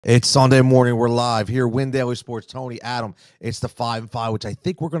It's Sunday morning. We're live here. Win Daily Sports. Tony, Adam. It's the 5-5, which I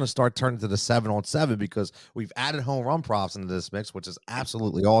think we're going to start turning to the 7-on-7 because we've added home run props into this mix, which is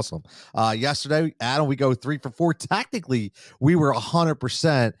absolutely awesome. Yesterday, Adam, we go 3 for 4. Technically, we were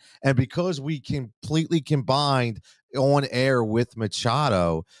 100%, and because we completely combined on air with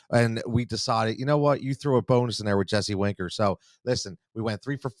Machado, and we decided, you know what, you threw a bonus in there with Jesse Winker. So listen, we went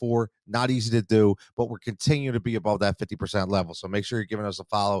 3 for 4. Not easy to do, but we're continuing to be above that 50% level. So make sure you're giving us a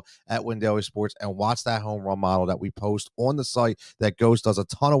follow at Win Daily Sports and watch that home run model that we post on the site that Ghost does a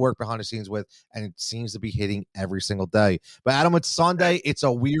ton of work behind the scenes with, and it seems to be hitting every single day. But Adam, it's Sunday. It's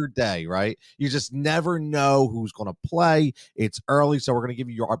a weird day, right? You just never know who's going to play. It's early, so we're going to give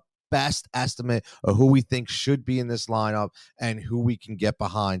you our best estimate of who we think should be in this lineup and who we can get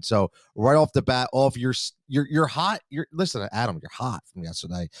behind. So right off the bat, you're hot. Listen, Adam, you're hot from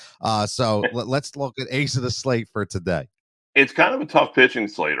yesterday. So let's look at ace of the slate for today. It's kind of a tough pitching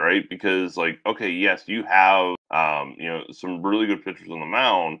slate, right? Because, like, okay, yes, you have, some really good pitchers on the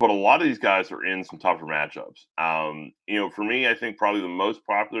mound, but a lot of these guys are in some tougher matchups. For me, I think probably the most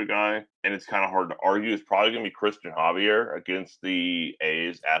popular guy, and it's kind of hard to argue, is probably going to be Christian Javier against the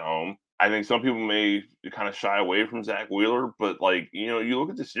A's at home. I think some people may kind of shy away from Zach Wheeler, but, you look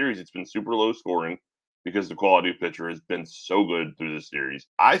at the series, it's been super low scoring because the quality of pitcher has been so good through the series.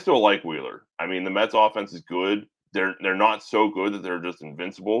 I still like Wheeler. I mean, the Mets offense is good. They're not so good that they're just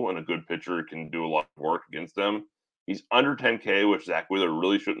invincible, and a good pitcher can do a lot of work against them. He's under 10K, which Zach Wheeler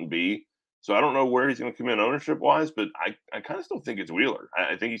really shouldn't be. So I don't know where he's going to come in ownership wise, but I kind of still think it's Wheeler.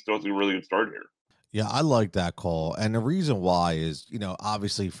 I think he still has a really good start here. Yeah, I like that call. And the reason why is,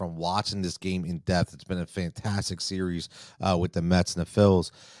 obviously from watching this game in depth, it's been a fantastic series with the Mets and the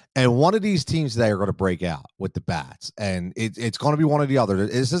Phils. And one of these teams today are going to break out with the bats. And it's going to be one or the other.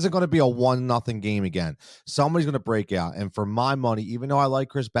 This isn't going to be a 1-0 game again. Somebody's going to break out. And for my money, even though I like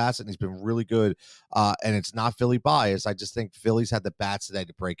Chris Bassett and he's been really good, and it's not Philly bias, I just think Philly's had the bats today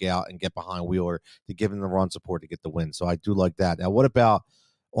to break out and get behind Wheeler to give him the run support to get the win. So I do like that. Now, what about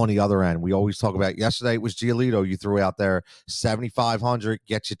on the other end? We always talk about yesterday it was Giolito you threw out there, 7,500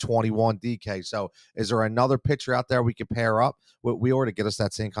 gets you 21 DK. So is there another pitcher out there we could pair up with Wheeler to get us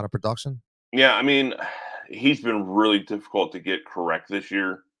that same kind of production? Yeah, I mean, he's been really difficult to get correct this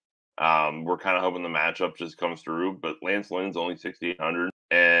year. We're kind of hoping the matchup just comes through, but Lance Lynn's only 6,800.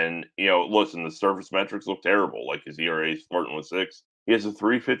 And, listen, the surface metrics look terrible. Like his ERA is flirting with 6. He has a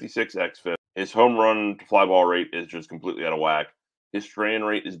 356 xFIP. His home run to fly ball rate is just completely out of whack. His strand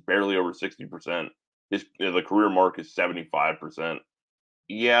rate is barely over 60%. The career mark is 75%.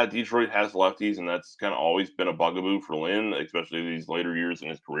 Yeah, Detroit has lefties, and that's kind of always been a bugaboo for Lynn, especially these later years in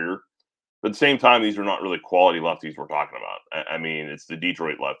his career. But at the same time, these are not really quality lefties we're talking about. I mean, it's the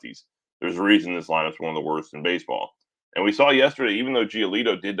Detroit lefties. There's a reason this lineup's one of the worst in baseball. And we saw yesterday, even though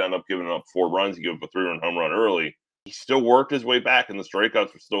Giolito did end up giving up 4 runs, he gave up a 3-run home run early. He still worked his way back, and the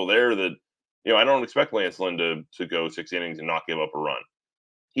strikeouts were still there. That I don't expect Lance Lynn to go 6 innings and not give up a run.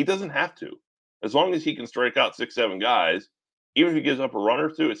 He doesn't have to, as long as he can strike out 6, 7 guys. Even if he gives up a run or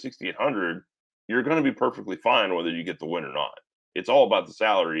two at 6,800, you're going to be perfectly fine whether you get the win or not. It's all about the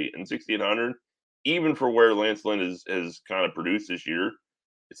salary, and 6,800, even for where Lance Lynn has kind of produced this year,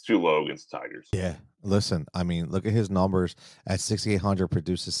 it's too low against the Tigers. Yeah. Listen, I mean, look at his numbers at 6,800,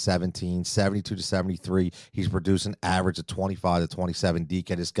 produces 17, 72 to 73. He's producing average of 25 to 27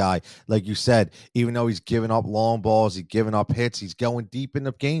 DK. This guy, like you said, even though he's giving up long balls, he's giving up hits, he's going deep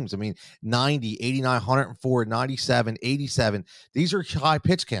into games. I mean, 90, 89, 104, 97, 87. These are high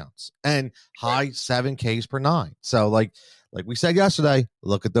pitch counts and high 7Ks per 9. So, like we said yesterday,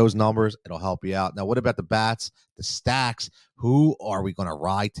 look at those numbers. It'll help you out. Now, what about the bats, the stacks? Who are we going to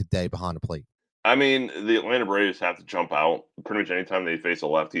ride today behind the plate? I mean, the Atlanta Braves have to jump out. Pretty much anytime they face a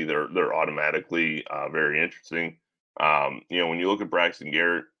lefty, they're automatically very interesting. When you look at Braxton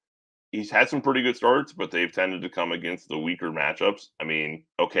Garrett, he's had some pretty good starts, but they've tended to come against the weaker matchups. I mean,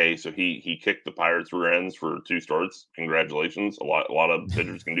 okay, so he kicked the Pirates rear ends for 2 starts. Congratulations. A lot of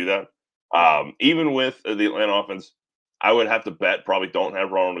pitchers can do that. Even with the Atlanta offense, I would have to bet probably don't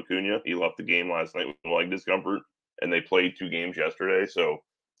have Ronald Acuna. He left the game last night with leg discomfort, and they played 2 games yesterday. So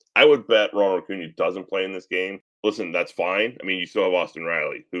I would bet Ronald Acuna doesn't play in this game. Listen, that's fine. I mean, you still have Austin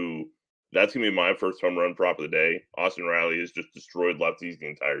Riley, who that's going to be my first home run prop of the day. Austin Riley has just destroyed lefties the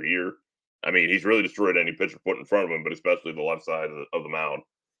entire year. I mean, he's really destroyed any pitcher put in front of him, but especially the left side of the mound.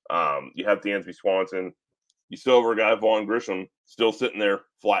 You have Dansby Swanson. You still have our guy, Vaughn Grisham, still sitting there,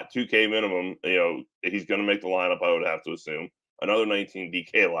 flat 2K minimum. He's going to make the lineup, I would have to assume. Another 19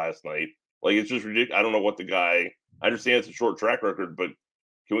 DK last night. Like, it's just ridiculous. I don't know what the guy – I understand it's a short track record, but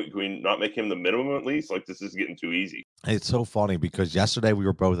can we not make him the minimum at least? Like, this is getting too easy. It's so funny because yesterday we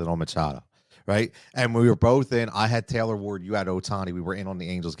were both in on Machado, right? And we were both in. I had Taylor Ward, you had Otani. We were in on the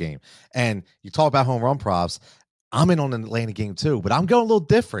Angels game. And you talk about home run props. I'm in on the Atlanta game too, but I'm going a little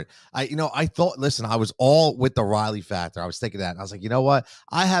different. I thought, listen, I was all with the Riley factor. I was thinking that. And I was like, you know what?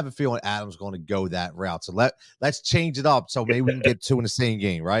 I have a feeling Adam's going to go that route. So let's change it up so maybe we can get two in the same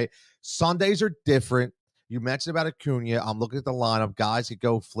game, right? Sundays are different. You mentioned about Acuna. I'm looking at the lineup. Guys could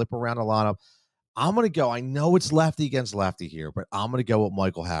go flip around the lineup. I'm going to go. I know it's lefty against lefty here, but I'm going to go with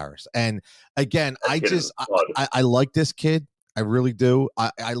Michael Harris. And again, I like this kid. I really do.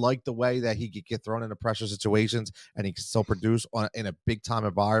 I like the way that he could get thrown into pressure situations and he can still produce in a big time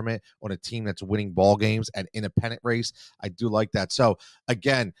environment on a team that's winning ball games and in a pennant race. I do like that. So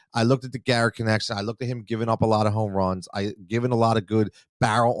again, I looked at the Garrett connection. I looked at him giving up a lot of home runs. I given a lot of good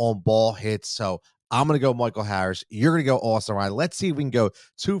barrel on ball hits. So I'm going to go Michael Harris. You're going to go Austin Riley. Let's see if we can go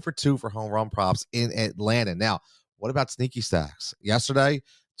 2 for 2 for home run props in Atlanta. Now, what about sneaky stacks? Yesterday,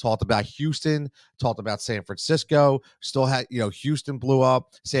 talked about Houston, talked about San Francisco. Still had, Houston blew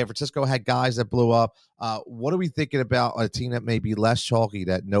up. San Francisco had guys that blew up. What are we thinking about a team that may be less chalky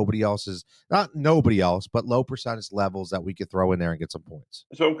that nobody else is, not nobody else, but low percentage levels that we could throw in there and get some points?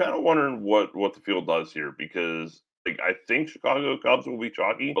 So I'm kind of wondering what the field does here because I think Chicago Cubs will be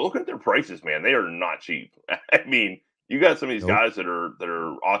chalky, but look at their prices, man. They are not cheap. I mean, you got some of these Nope. guys that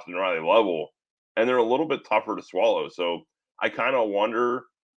are Austin Riley level, and they're a little bit tougher to swallow. So I kind of wonder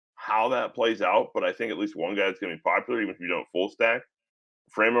how that plays out. But I think at least one guy that's going to be popular, even if you don't full stack.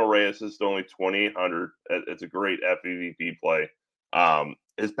 Franmil Reyes is still only 2,800. It's a great FEVP play.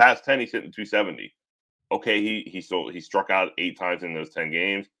 His past 10, he's hitting 270. Okay, he struck out 8 times in those 10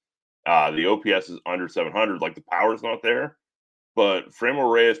 games. The OPS is under 700. Like the power's not there, but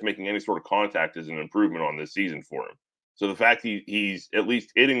Franmil Reyes making any sort of contact is an improvement on this season for him. So the fact he's at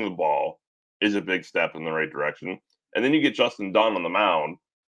least hitting the ball is a big step in the right direction. And then you get Justin Dunn on the mound,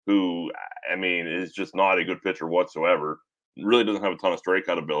 who I mean is just not a good pitcher whatsoever. Really doesn't have a ton of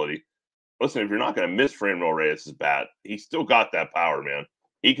strikeout ability. Listen, if you're not going to miss Franmil Reyes' bat, he's still got that power, man.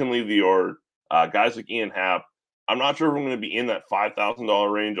 He can leave the yard. Guys like Ian Happ, I'm not sure if I'm going to be in that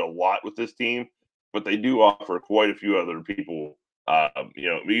 $5,000 range a lot with this team, but they do offer quite a few other people.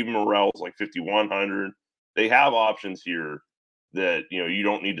 Even Morel's like 5,100. They have options here that you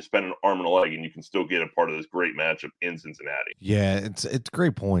don't need to spend an arm and a leg, and you can still get a part of this great matchup in Cincinnati. Yeah, it's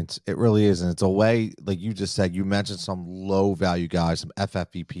great points. It really is, and it's a way, like you just said. You mentioned some low value guys, some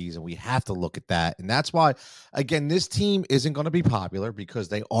FFVPs, and we have to look at that. And that's why, again, this team isn't going to be popular because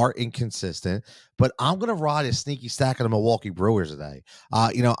they are inconsistent. But I'm going to ride a sneaky stack of the Milwaukee Brewers today.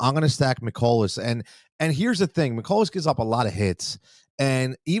 I'm going to stack McCullers, and here's the thing: McCullers gives up a lot of hits.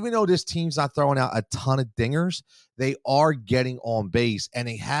 And even though this team's not throwing out a ton of dingers, they are getting on base, and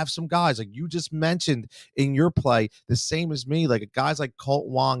they have some guys like you just mentioned in your play, the same as me, like guys like Colt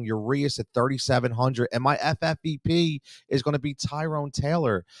Wong, Urias at 3,700, and my FFVP is going to be Tyrone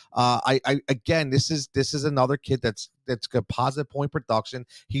Taylor. Again, this is another kid that's got positive point production.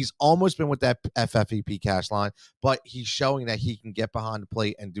 He's almost been with that FFVP cash line, but he's showing that he can get behind the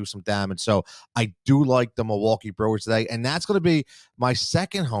plate and do some damage. So I do like the Milwaukee Brewers today, and that's going to be my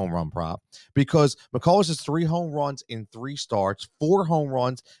second home run prop because McCullers is 3 home runs in 3 starts, 4 home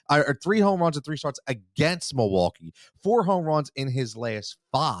runs, or 3 home runs in 3 starts against Milwaukee, 4 home runs in his last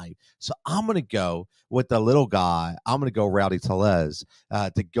 5. So I'm going to go with the little guy. I'm going to go Rowdy Tellez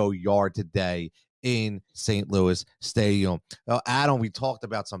to go yard today in St. Louis Stadium. Adam, we talked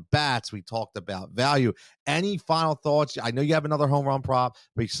about some bats. We talked about value. Any final thoughts? I know you have another home run prop.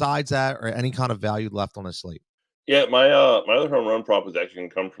 Besides that, or any kind of value left on the slate? Yeah, my other home run prop is actually going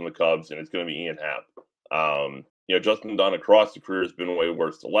to come from the Cubs, and it's going to be Ian Happ. Justin Dunn across the career has been way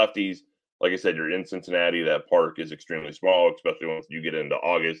worse to lefties. Like I said, you're in Cincinnati. That park is extremely small, especially once you get into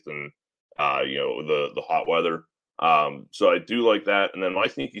August and the hot weather. So I do like that. And then my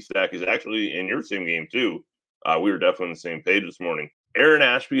sneaky stack is actually in your same game too. We were definitely on the same page this morning. Aaron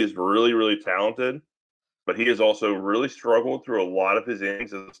Ashby is really, really talented, but he has also really struggled through a lot of his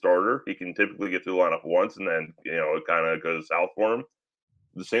innings as a starter. He can typically get to the lineup once, and then it kind of goes south for him.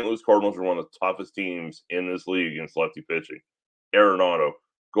 The St. Louis Cardinals are one of the toughest teams in this league against lefty pitching. Arenado,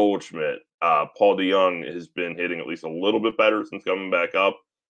 Goldschmidt, Paul DeYoung has been hitting at least a little bit better since coming back up.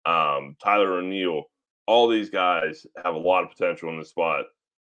 Tyler O'Neill, all these guys have a lot of potential in this spot.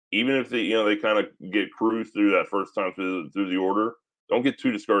 Even if they kind of get cruised through that first time through the order, don't get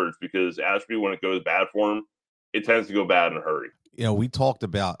too discouraged because Ashby, when it goes bad for him, it tends to go bad in a hurry. We talked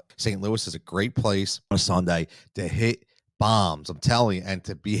about St. Louis is a great place on a Sunday to hit bombs, I'm telling you, and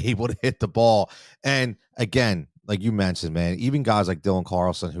to be able to hit the ball. And again, like you mentioned, man, even guys like Dylan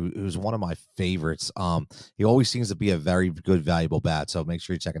Carlson, who's one of my favorites. He always seems to be a very good, valuable bat. So make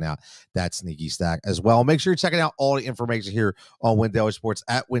sure you're checking out that sneaky stack as well. Make sure you're checking out all the information here on Win Daily Sports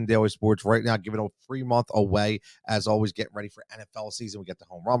at Win Daily Sports right now, giving a free month away. As always, getting ready for NFL season. We got the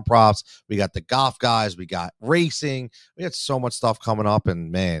home run props, we got the golf guys, we got racing, we got so much stuff coming up,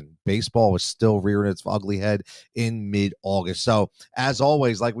 and man, baseball is still rearing its ugly head in mid-August. So as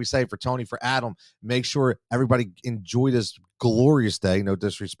always, like we say, for Tony, for Adam, make sure everybody enjoy this glorious day. No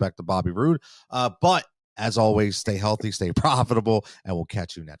disrespect to Bobby Roode, but as always, stay healthy, stay profitable, and we'll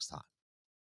catch you next time.